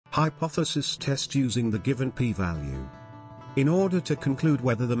Hypothesis test using the given p-value. In order to conclude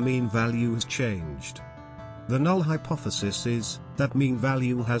whether the mean value has changed. The null hypothesis is that mean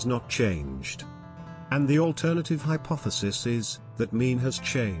value has not changed. And the alternative hypothesis is that mean has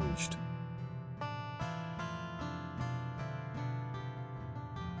changed.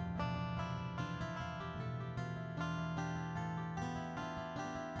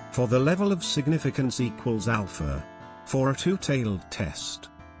 For the level of significance equals alpha. For a two-tailed test,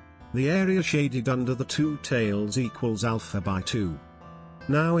 the area shaded under the two tails equals alpha by 2.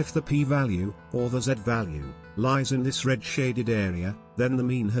 Now if the p-value, or the z-value, lies in this red shaded area, then the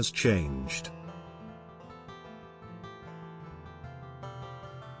mean has changed.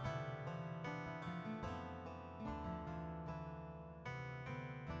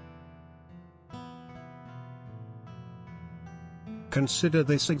 Consider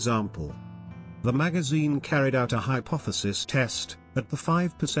this example. The magazine carried out a hypothesis test, at the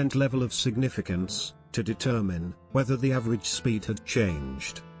 5% level of significance, to determine whether the average speed had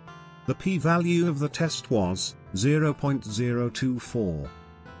changed. The p-value of the test was 0.024.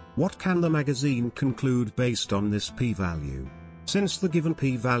 What can the magazine conclude based on this p-value? Since the given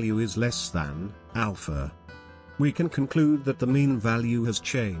p-value is less than alpha, we can conclude that the mean value has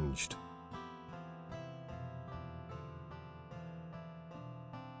changed.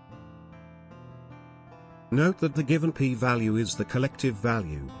 Note that the given p-value is the collective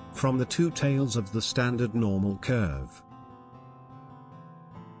value from the two tails of the standard normal curve.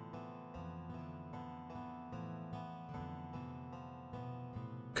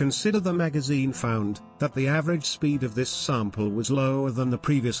 Consider the magazine found that the average speed of this sample was lower than the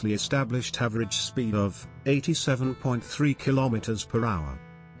previously established average speed of 87.3 km per hour.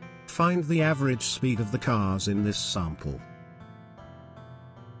 Find the average speed of the cars in this sample.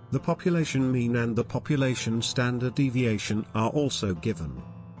 The population mean and the population standard deviation are also given.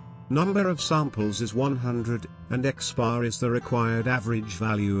 Number of samples is 100, and x bar is the required average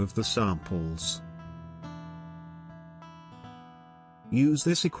value of the samples. Use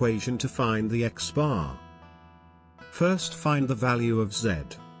this equation to find the x bar. First find the value of z.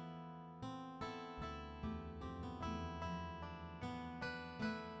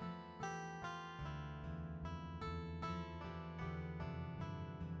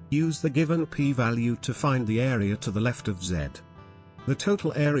 Use the given p-value to find the area to the left of z. The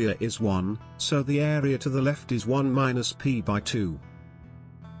total area is 1, so the area to the left is 1 minus p by 2.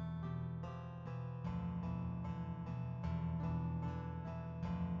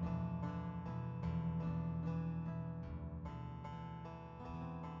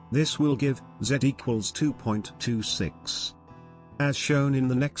 This will give z equals 2.26. As shown in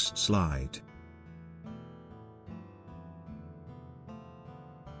the next slide.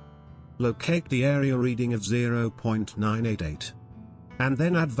 Locate the area reading of 0.988. And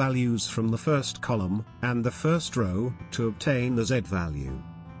then add values from the first column and the first row to obtain the z value.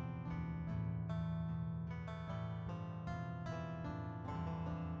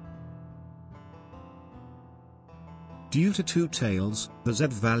 Due to two tails, the z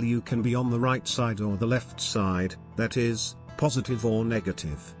value can be on the right side or the left side, that is, positive or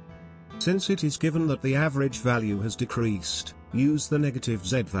negative. Since it is given that the average value has decreased, use the negative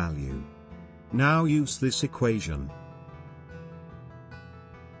z value. Now use this equation.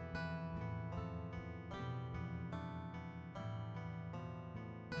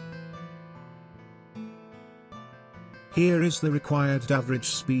 Here is the required average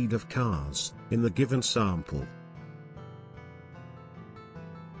speed of cars in the given sample.